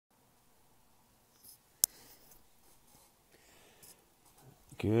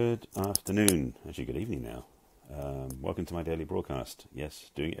Good afternoon, actually good evening now. Welcome to my daily broadcast. Yes,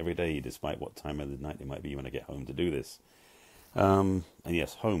 doing it every day despite what time of the night it might be when I get home to do this. And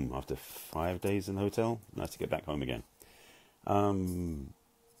yes, home after 5 days in the hotel. Nice to get back home again. If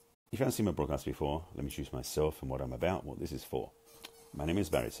you haven't seen my broadcast before, let me introduce myself and what I'm about, what this is for. My name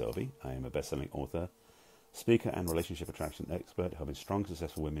is Barry Selby. I am a best-selling author, speaker and relationship attraction expert, helping strong,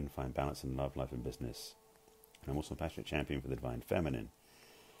 successful women find balance in love, life and business. And I'm also a passionate champion for the divine feminine.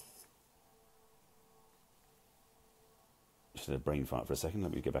 Just a brain fart for a second.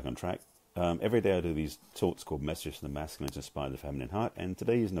 Let me get back on track. Every day I do these talks called Messages from the Masculine to Inspire the Feminine Heart, and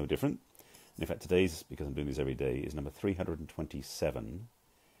today is no different. And in fact, today's, because I'm doing this every day, is number 327.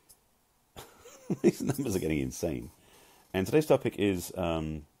 These numbers are getting insane. And today's topic is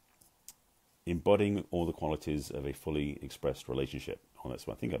embodying all the qualities of a fully expressed relationship. Well, that's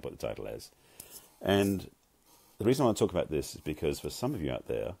what I think I put the title as. And the reason I want to talk about this is because for some of you out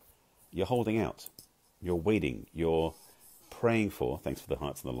there, you're holding out. You're waiting. You're praying for, thanks for the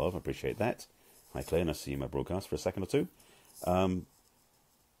hearts and the love, I appreciate that. Hi Claire, nice to see you in my broadcast for a second or two. The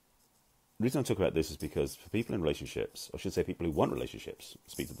reason I talk about this is because for people in relationships, or I should say people who want relationships,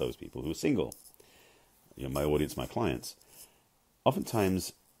 speak to those people who are single, my audience, my clients,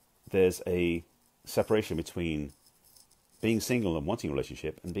 oftentimes there's a separation between being single and wanting a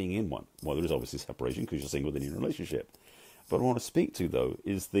relationship and being in one. Well, there is obviously separation because you're single then you're in a relationship. But what I want to speak to, though,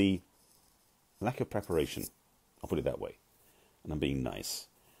 is the lack of preparation. I'll put it that way. And I'm being nice.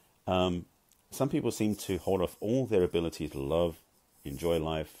 Some people seem to hold off all their ability to love, enjoy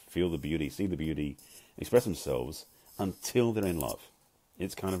life, feel the beauty, see the beauty, express themselves until they're in love.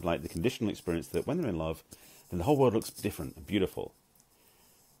 It's kind of like the conditional experience that when they're in love, then the whole world looks different and beautiful.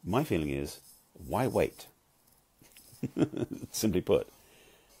 My feeling is, why wait? Simply put.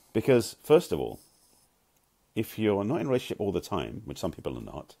 Because, first of all, if you're not in a relationship all the time, which some people are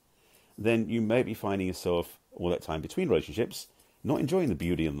not, then you may be finding yourself all that time between relationships, not enjoying the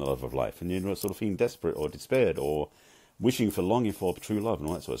beauty and the love of life, and you're sort of feeling desperate or despaired or wishing for, longing for true love and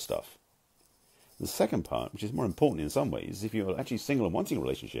all that sort of stuff. The second part, which is more important in some ways, is if you're actually single and wanting a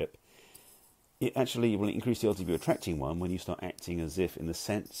relationship, it actually will increase the odds of you attracting one when you start acting as if, in the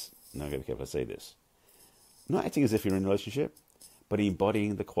sense, now I've got to be careful I say this, not acting as if you're in a relationship, but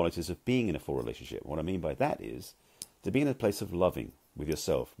embodying the qualities of being in a full relationship. What I mean by that is to be in a place of loving with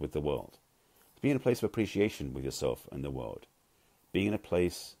yourself, with the world. To be in a place of appreciation with yourself and the world. Being in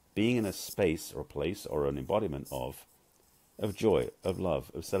a space or a place or an embodiment of joy, of love,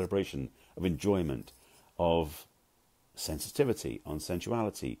 of celebration, of enjoyment, of sensitivity, on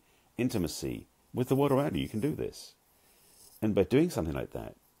sensuality, intimacy. With the world around you, you can do this. And by doing something like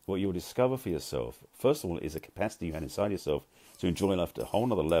that, what you'll discover for yourself, first of all, is a capacity you had inside yourself to enjoy life at a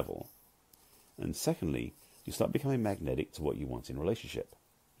whole other level. And secondly, you start becoming magnetic to what you want in a relationship.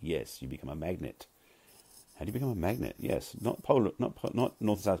 Yes, you become a magnet. How do you become a magnet? Yes, not north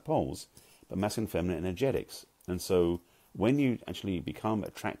and south poles, but masculine and feminine energetics. And so when you actually become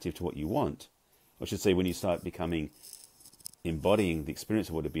attractive to what you want, or I should say when you start embodying the experience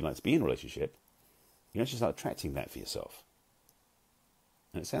of what it'd be like to be in a relationship, you actually start attracting that for yourself.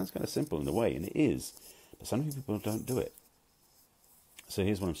 And it sounds kind of simple in a way, and it is, but some people don't do it. So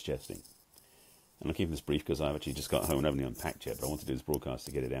here's what I'm suggesting. And I'm keeping this brief because I've actually just got home and haven't even unpacked yet, but I want to do this broadcast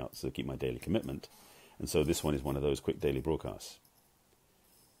to get it out, so keep my daily commitment. And so this one is one of those quick daily broadcasts.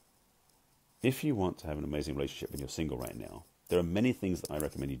 If you want to have an amazing relationship when you're single right now, there are many things that I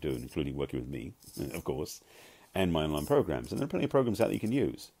recommend you do, including working with me, of course, and my online programs. And there are plenty of programs out that you can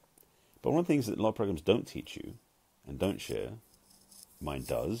use. But one of the things that a lot of programs don't teach you and don't share, mine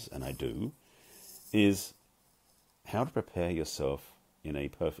does, and I do, is how to prepare yourself in a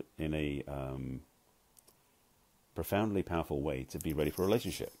profoundly powerful way to be ready for a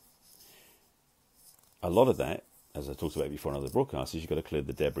relationship. A lot of that, as I talked about before in other broadcasts, is you've got to clear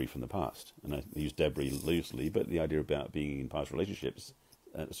the debris from the past. And I use debris loosely, but the idea about being in past relationships,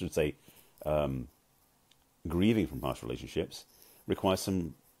 I should say grieving from past relationships, requires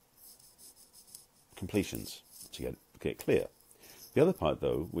some completions to get clear. The other part,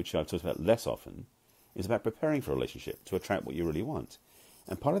 though, which I've talked about less often, is about preparing for a relationship to attract what you really want.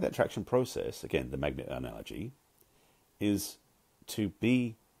 And part of that attraction process, again, the magnet analogy, is to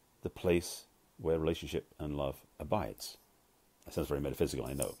be the place where relationship and love abides. That sounds very metaphysical,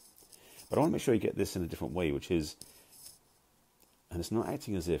 I know. But I want to make sure you get this in a different way, which is, and it's not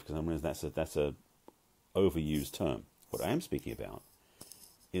acting as if, because I mean that's a overused term. What I am speaking about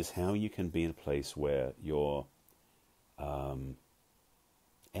is how you can be in a place where your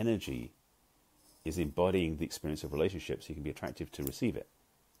energy is embodying the experience of relationships, so you can be attractive to receive it.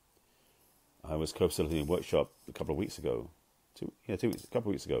 I was co-facilitating a workshop a couple of weeks ago a couple of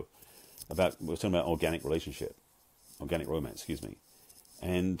weeks ago, we were talking about organic romance, excuse me.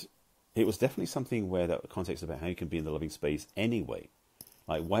 And it was definitely something where that context about how you can be in the loving space anyway.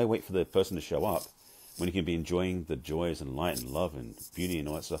 Like, why wait for the person to show up when you can be enjoying the joys and light and love and beauty and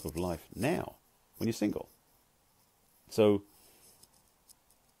all that stuff of life now, when you're single? So,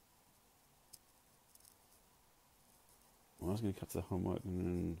 I was going to cut to the homework.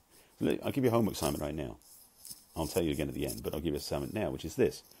 I'll give you a homework assignment right now. I'll tell you again at the end, but I'll give you an assignment now, which is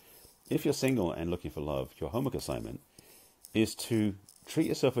this. If you're single and looking for love, your homework assignment is to treat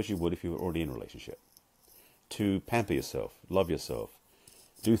yourself as you would if you were already in a relationship. To pamper yourself, love yourself,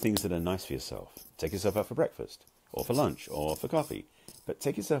 do things that are nice for yourself. Take yourself out for breakfast, or for lunch, or for coffee. But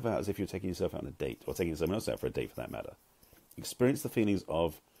take yourself out as if you're taking yourself out on a date, or taking someone else out for a date for that matter. Experience the feelings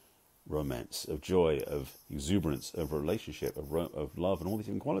of romance, of joy, of exuberance, of relationship, of love, and all these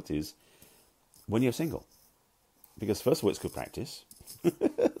different qualities when you're single. Because first of all, it's good practice,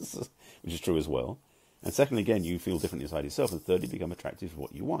 which is true as well. And secondly, again, you feel different inside yourself. And thirdly, become attractive to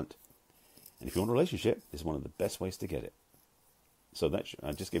what you want. And if you want a relationship, it's one of the best ways to get it. So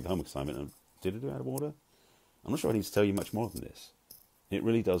I just gave the homework assignment. And did it do out of order? I'm not sure I need to tell you much more than this. It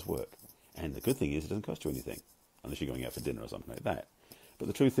really does work. And the good thing is it doesn't cost you anything, unless you're going out for dinner or something like that. But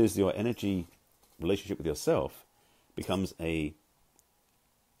the truth is, your energy relationship with yourself becomes a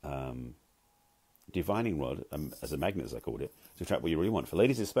divining rod, as a magnet, as I called it, to attract what you really want. For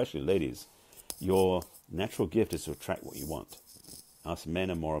ladies especially, your natural gift is to attract what you want. Us men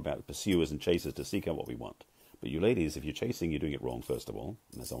are more about pursuers and chasers to seek out what we want. But you ladies, if you're chasing, you're doing it wrong, first of all.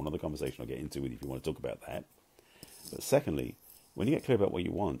 And that's another conversation I'll get into with you if you want to talk about that. But secondly, when you get clear about what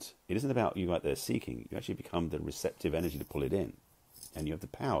you want, it isn't about you out there seeking. You actually become the receptive energy to pull it in. And you have the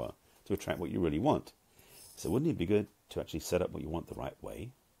power to attract what you really want. So wouldn't it be good to actually set up what you want the right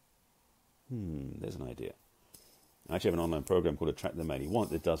way? There's an idea. I actually have an online program called Attract the Man You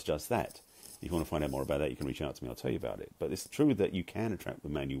Want that does just that. If you want to find out more about that, you can reach out to me. I'll tell you about it. But it's true that you can attract the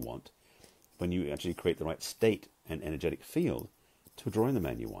man you want when you actually create the right state and energetic field to draw in the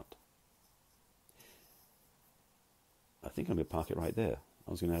man you want. I think I'm going to park it right there.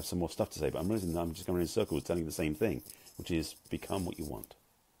 I was going to have some more stuff to say, but I'm realizing that I'm just going in circles telling you the same thing, which is become what you want.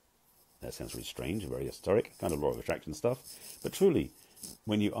 That sounds really strange, very esoteric, kind of law of attraction stuff. But truly,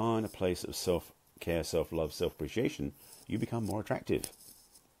 when you are in a place of self-care, self-love, self-appreciation, you become more attractive.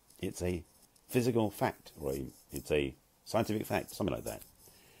 It's a physical fact, or it's a scientific fact, something like that.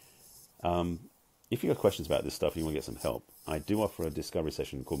 If you have questions about this stuff and you want to get some help, I do offer a discovery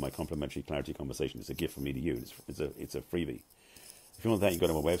session called my Complimentary Clarity Conversation. It's a gift from me to you. It's a freebie. If you want that, you go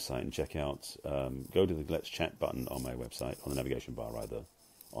to my website and check out, go to the Let's Chat button on my website, on the navigation bar rather,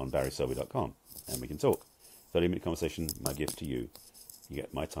 on barryselby.com, and we can talk. 30-minute conversation, my gift to you. You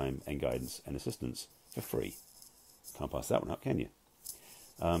get my time and guidance and assistance for free. Can't pass that one up, can you?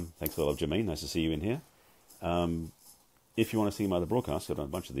 Thanks for the love, Jermaine. Nice to see you in here. If you want to see my other broadcasts, I've done a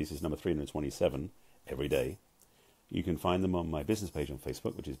bunch of these. This is number 327 every day. You can find them on my business page on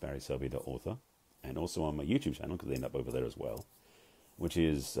Facebook, which is barryselby.author, and also on my YouTube channel, because they end up over there as well, which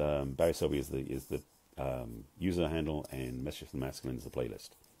is Barry Selby is the user handle, and Message from the Masculine is the playlist.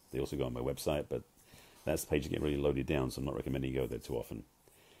 They also go on my website, but that's the page that get really loaded down, so I'm not recommending you go there too often.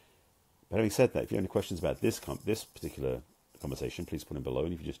 But having said that, if you have any questions about this particular conversation, please put them below.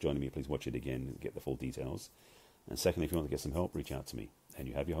 And if you're just joining me, please watch it again and get the full details. And secondly, if you want to get some help, reach out to me. And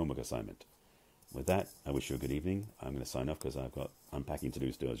you have your homework assignment. With that, I wish you a good evening. I'm going to sign off because I've got unpacking to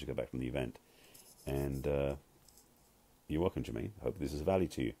do still as you go back from the event. And you're welcome, Jermaine. I hope this is of value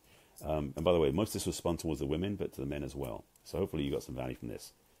to you. And by the way, most of this was spun towards the women, but to the men as well. So hopefully you got some value from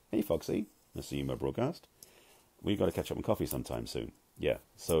this. Hey, Foxy. Nice to see you in my broadcast. We've got to catch up on coffee sometime soon. Yeah.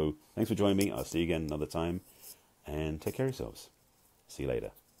 So thanks for joining me. I'll see you again another time. And take care of yourselves. See you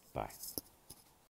later. Bye.